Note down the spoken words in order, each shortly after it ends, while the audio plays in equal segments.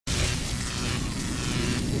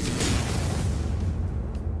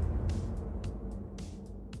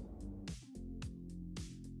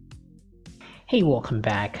Hey, welcome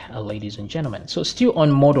back, ladies and gentlemen. So still on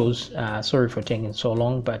models, sorry for taking so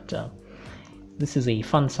long, but this is a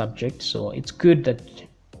fun subject, so it's good that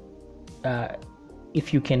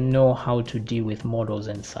if you can know how to deal with models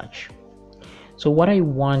and such. So what I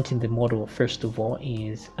want in the model, first of all,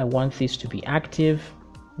 is I want this to be active.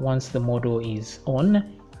 Once the model is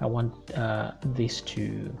on, I want this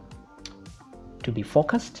to be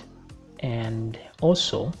focused, and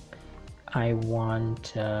also I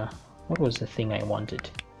want what was the thing I wanted?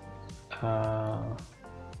 I've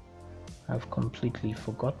completely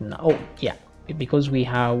forgotten. Oh yeah, because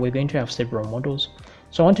we're going to have several models,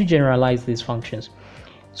 so I want to generalize these functions.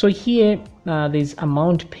 So here there's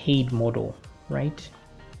amount paid model, right?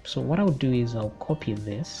 So what I'll do is I'll copy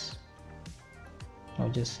this. I'll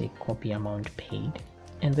just say copy amount paid,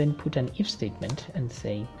 and then put an if statement and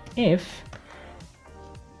say if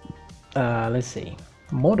let's say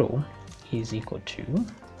model is equal to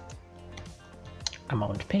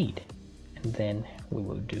amount paid, and then we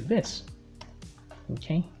will do this.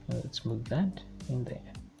 Okay, let's move that in there.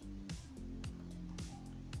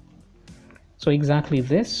 So exactly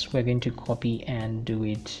this we're going to copy and do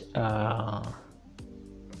it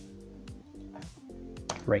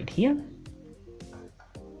right here.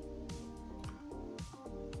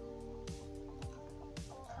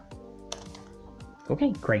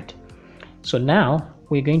 Okay, great. So now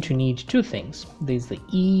we're going to need two things. There's the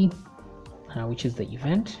E, which is the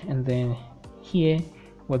event, and then here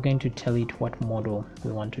we're going to tell it what model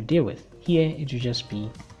we want to deal with. Here it will just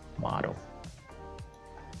be model.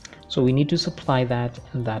 So we need to supply that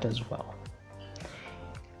and that as well.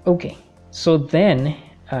 Okay, so then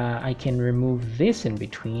I can remove this in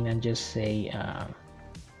between and just say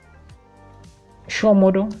show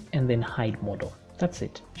model and then hide model. That's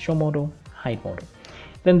it. Show model, hide model.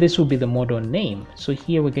 Then this will be the model name. So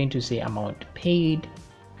here we're going to say amount paid,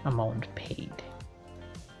 amount paid.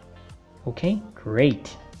 Okay,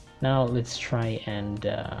 great. Now let's try and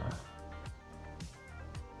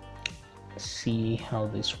see how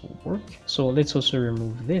this will work. So let's also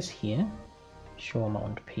remove this here. Show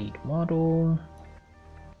amount paid model.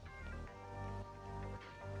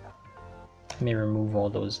 Let me remove all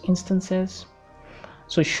those instances.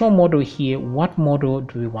 So show model here, what model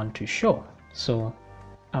do we want to show? So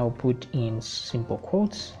I'll put in simple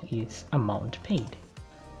quotes is amount paid.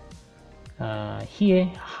 Here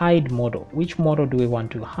hide model, which model do we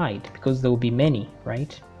want to hide? Because there will be many,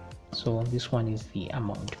 right? So this one is the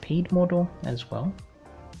amount paid model as well.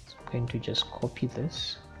 So I'm going to just copy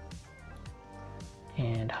this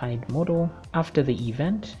and hide model. After the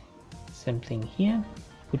event, same thing here,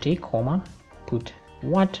 put a comma, put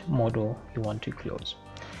what model you want to close.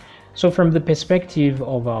 So from the perspective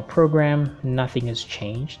of our program, nothing has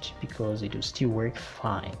changed because it will still work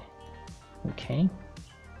fine. Okay.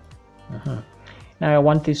 Now I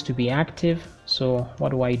want this to be active, so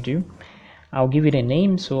what do? I'll give it a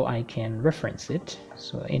name so I can reference it.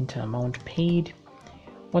 So enter amount paid.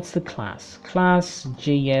 What's the class? Class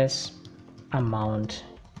JS amount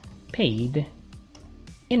paid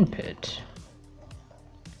input.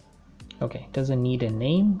 Okay, doesn't need a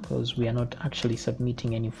name because we are not actually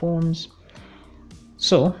submitting any forms.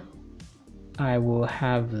 So I will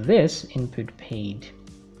have this input paid.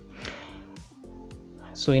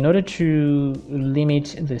 So in order to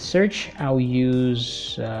limit the search, I'll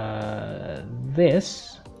use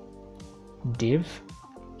this div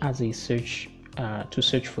as a search to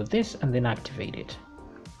search for this and then activate it.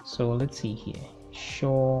 So let's see here,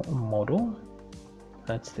 show model.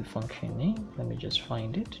 That's the function name. Let me just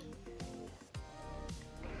find it.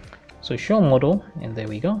 So show model, and there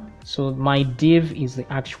we go. So my div is the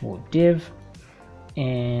actual div,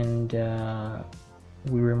 and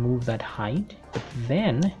we remove that hide, but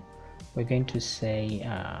then we're going to say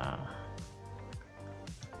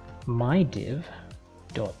my div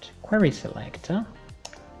dot query selector.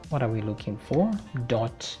 What are we looking for?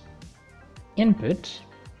 Dot input,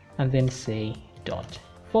 and then say dot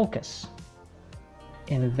focus,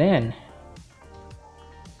 and then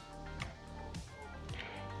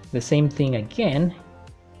the same thing again,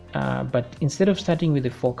 but instead of starting with the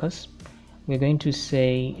focus, we're going to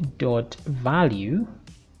say dot value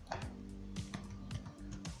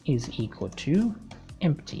is equal to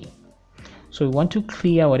empty. So we want to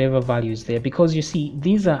clear whatever value is there, because you see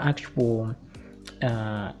these are actual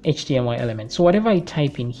HTML elements. So whatever I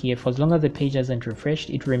type in here, for as long as the page hasn't refreshed,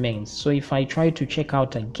 it remains. So if I try to check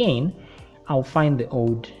out again, I'll find the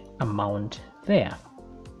old amount there.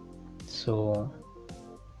 So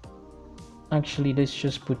actually let's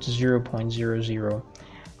just put 0.00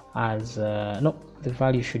 as no, the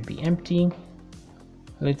value should be empty.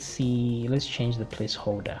 Let's see, let's change the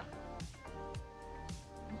placeholder.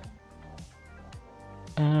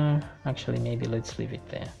 Actually, maybe let's leave it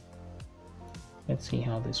there. Let's see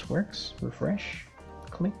how this works. Refresh,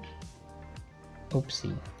 click.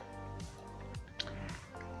 Oopsie.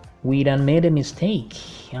 We done made a mistake.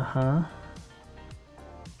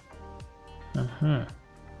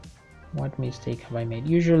 What mistake have I made?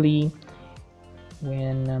 Usually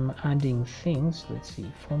when I'm adding things, let's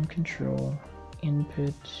see, form control,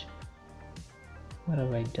 input. What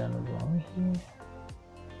have I done wrong here?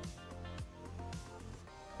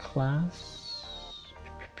 Class.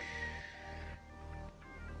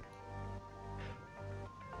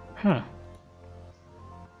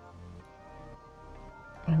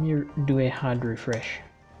 Let me do a hard refresh.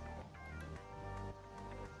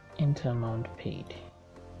 Enter amount paid.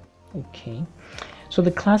 Okay, so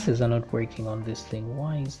the classes are not working on this thing.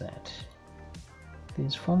 Why is that?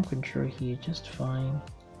 There's form control here just fine.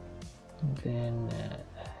 And then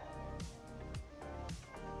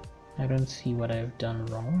I don't see what I've done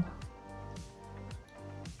wrong.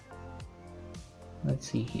 Let's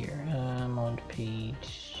see here. Amount paid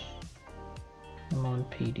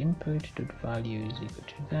input dot value is equal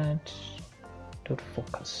to that dot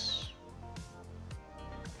focus.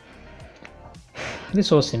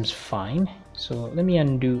 This all seems fine, so let me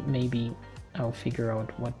undo. Maybe I'll figure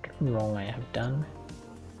out what wrong I have done,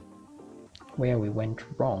 where we went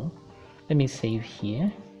wrong. Let me save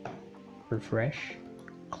here, refresh,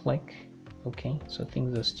 click. Okay, so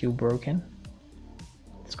things are still broken.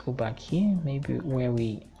 Let's go back here, maybe where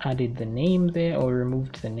we added the name there or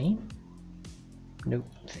removed the name. Nope,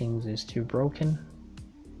 things are still broken.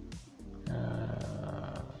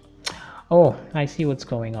 Oh, I see what's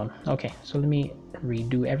going on. Okay, so let me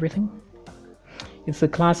redo everything. It's the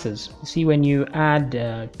classes. See, when you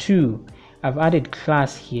add two, I've added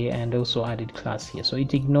class here and also added class here, so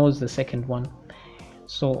it ignores the second one.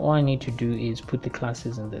 So all I need to do is put the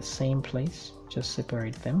classes in the same place, just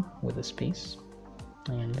separate them with a space,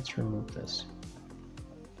 and let's remove this.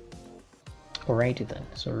 Alrighty then,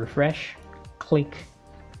 so refresh, click,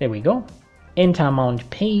 there we go, enter amount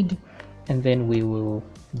paid, and then we will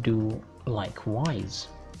do likewise.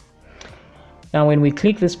 Now when we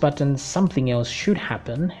click this button, something else should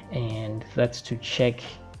happen, and that's to check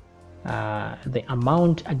the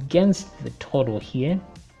amount against the total here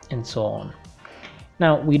and so on.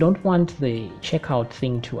 Now we don't want the checkout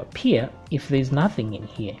thing to appear if there's nothing in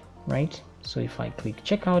here, right? So if I click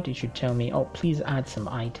checkout, it should tell me, oh, please add some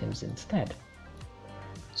items instead.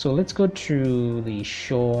 So let's go to the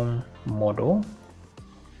show model,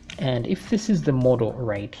 and if this is the model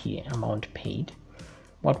right here, amount paid,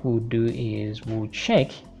 what we'll do is we'll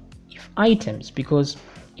check if items, because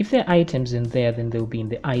if there are items in there, then they'll be in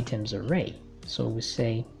the items array. So we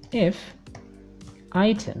say if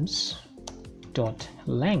items dot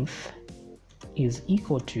length is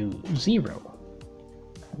equal to 0,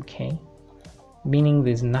 okay, meaning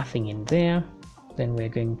there's nothing in there, then we're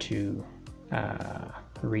going to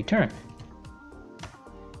return.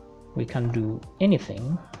 We can't do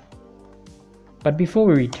anything, but before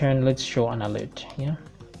we return, let's show an alert. Yeah,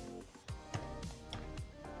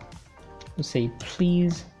 we'll say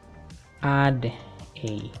please add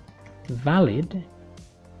a valid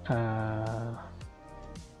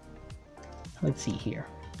let's see here,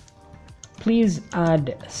 please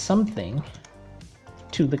add something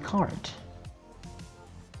to the cart.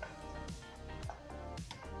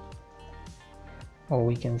 Or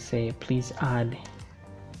we can say please add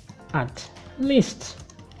at least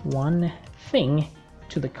one thing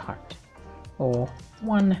to the cart, or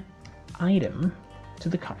one item to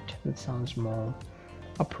the cart. That sounds more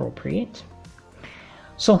appropriate.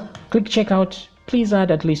 So click checkout, please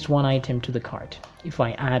add at least one item to the cart. If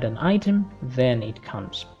I add an item, then it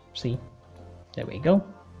comes. See, there we go.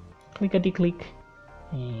 Clickety click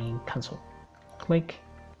and cancel. Click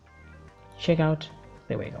checkout,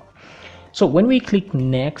 there we go. So when we click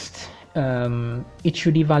next, it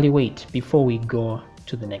should evaluate before we go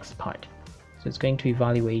to the next part. So it's going to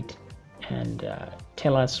evaluate and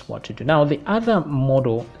tell us what to do. Now the other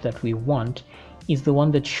model that we want is the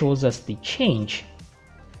one that shows us the change.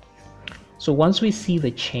 So once we see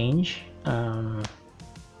the change,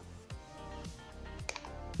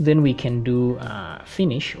 then we can do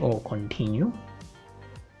finish or continue.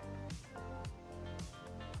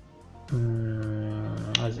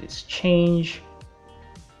 As this change,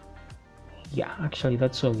 yeah, actually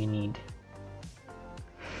that's all we need.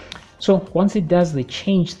 So once it does the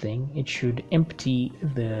change thing, it should empty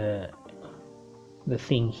the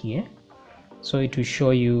thing here. So it will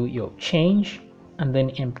show you your change and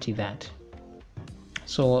then empty that.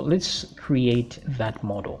 So let's create that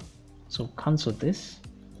model. So cancel this.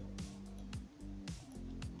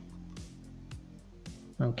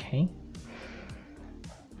 Okay,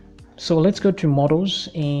 so let's go to models,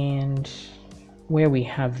 and where we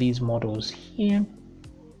have these models here,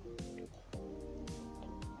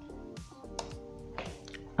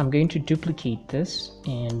 I'm going to duplicate this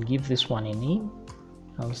and give this one a name.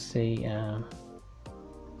 I'll say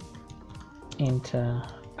enter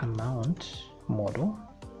amount model.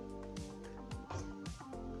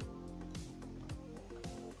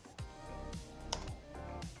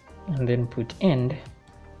 And then put end.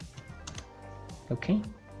 Okay,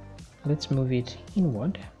 let's move it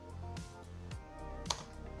inward,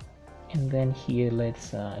 and then here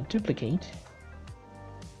let's duplicate,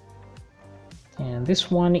 and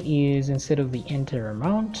this one is, instead of the enter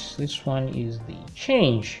amount, this one is the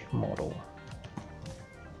change model.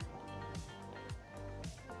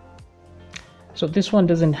 So this one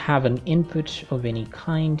doesn't have an input of any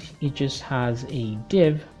kind, it just has a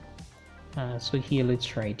div. So here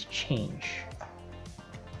let's write change.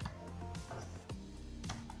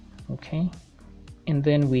 Okay, and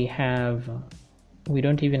then we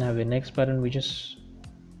don't even have a next button, we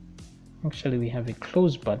have a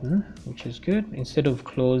close button, which is good. Instead of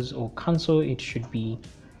close or cancel, it should be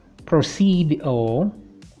proceed or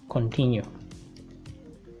continue.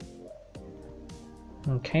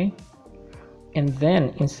 Okay, and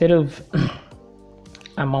then instead of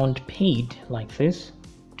amount paid like this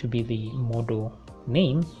to be the model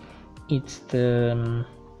name, it's the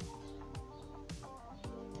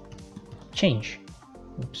change.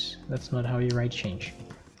 Oops, that's not how you write change.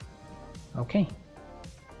 Okay,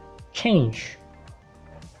 change.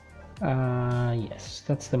 Yes,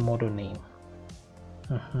 that's the model name.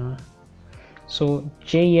 So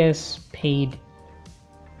JS paid,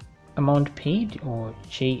 amount paid, or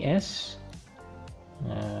JS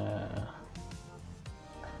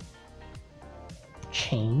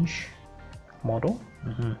change model.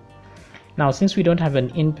 Now, since we don't have an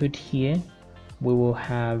input here, we will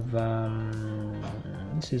have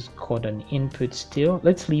this is called an input still.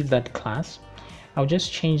 Let's leave that class. I'll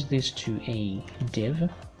just change this to a div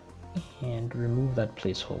and remove that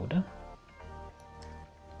placeholder.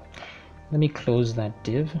 Let me close that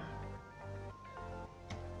div.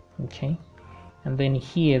 Okay, and then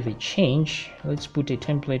here the change, let's put a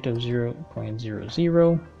template of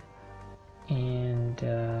 0.00 and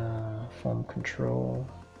form control,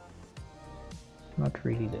 not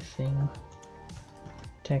really the thing,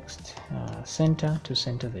 text center to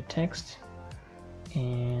center the text,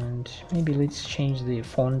 and maybe let's change the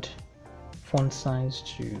font size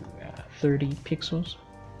to 30 pixels.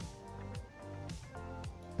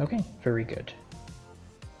 Okay, very good.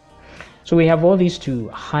 So we have all these to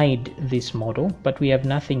hide this model, but we have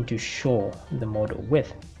nothing to show the model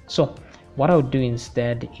with. So what I'll do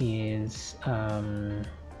instead is I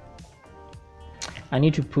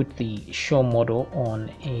need to put the show model on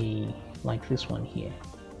a, like this one here.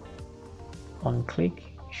 On click,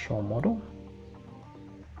 show model.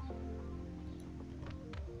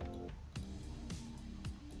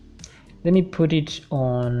 Let me put it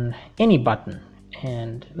on any button,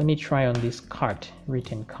 and let me try on this cart,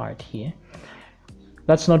 written cart here.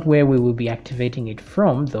 That's not where we will be activating it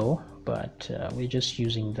from though, but we're just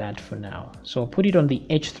using that for now. So I'll put it on the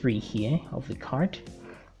H3 here of the cart,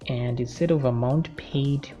 and instead of amount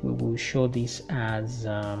paid, we will show this as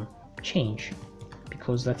change,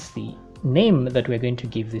 because that's the name that we're going to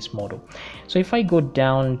give this model. So if I go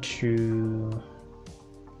down to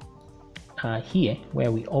here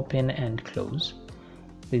where we open and close,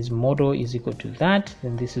 this model is equal to that,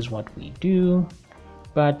 then this is what we do.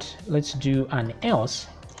 But let's do an else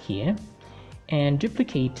here and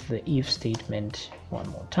duplicate the if statement one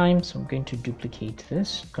more time. So I'm going to duplicate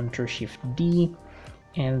this, Ctrl Shift D,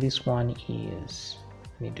 and this one is,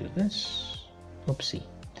 let me do this. Oopsie,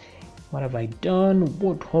 what have I done?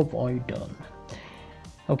 What have I done?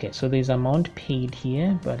 Okay, so there's amount paid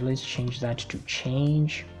here, but let's change that to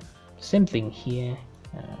change. Same thing here,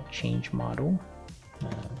 change model,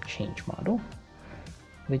 change model.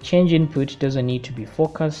 The change input doesn't need to be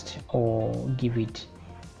focused or give it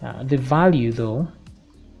the value though.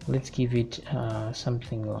 Let's give it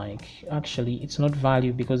something like, actually it's not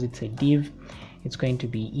value because it's a div, it's going to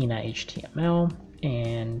be inner HTML,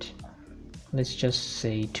 and let's just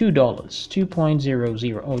say $2,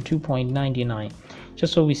 2.00 or 2.99,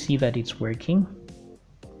 just so we see that it's working.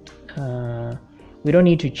 We don't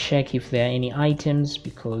need to check if there are any items,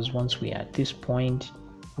 because once we are at this point,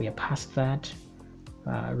 we are past that.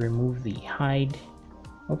 Remove the hide.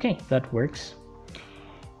 Okay, that works.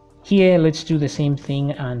 Here, let's do the same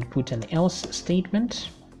thing and put an else statement,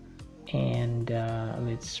 and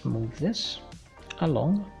let's move this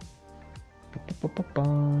along.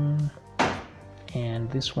 and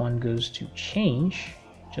this one goes to change,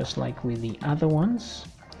 just like with the other ones.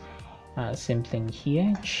 Same thing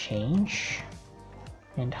here, change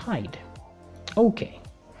and hide. Okay,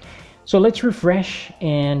 so let's refresh,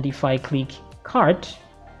 and if I click cart,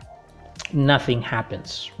 nothing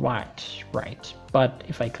happens. Right, but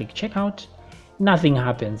if I click checkout, nothing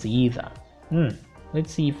happens either.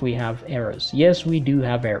 Let's see if we have errors. Yes, we do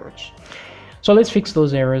have errors. So let's fix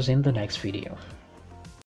those errors in the next video.